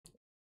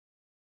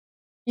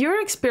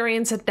Your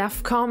experience at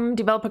devcom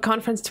Developer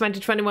Conference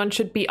 2021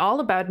 should be all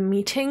about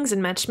meetings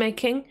and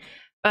matchmaking,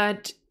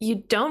 but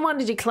you don't want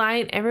to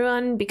decline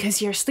everyone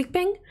because you're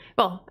sleeping?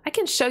 Well, I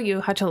can show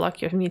you how to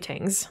log your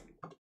meetings.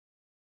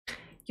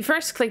 You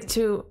first click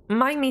to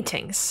My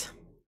Meetings,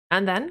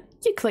 and then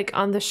you click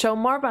on the Show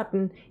More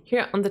button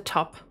here on the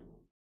top.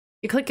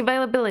 You click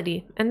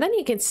Availability, and then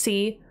you can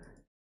see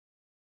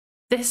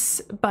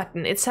this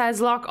button. It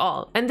says Log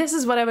All, and this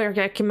is what I would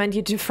recommend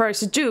you to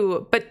first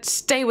do, but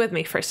stay with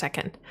me for a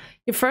second.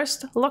 You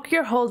first log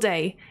your whole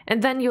day,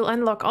 and then you'll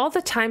unlock all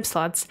the time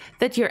slots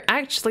that you're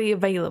actually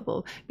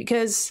available,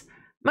 because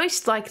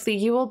most likely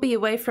you will be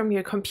away from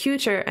your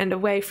computer and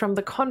away from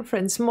the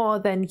conference more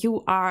than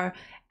you are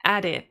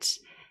at it.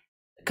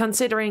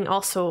 Considering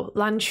also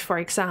lunch, for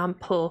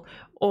example,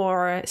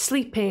 or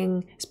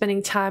sleeping,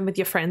 spending time with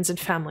your friends and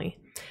family.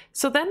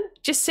 So then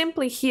just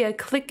simply here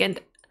click and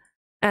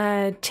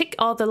tick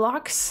all the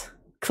locks,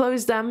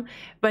 close them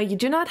where you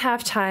do not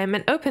have time,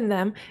 and open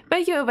them where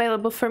you're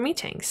available for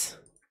meetings.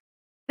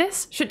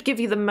 This should give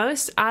you the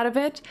most out of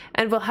it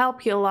and will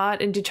help you a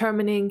lot in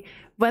determining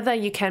whether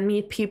you can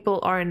meet people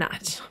or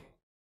not.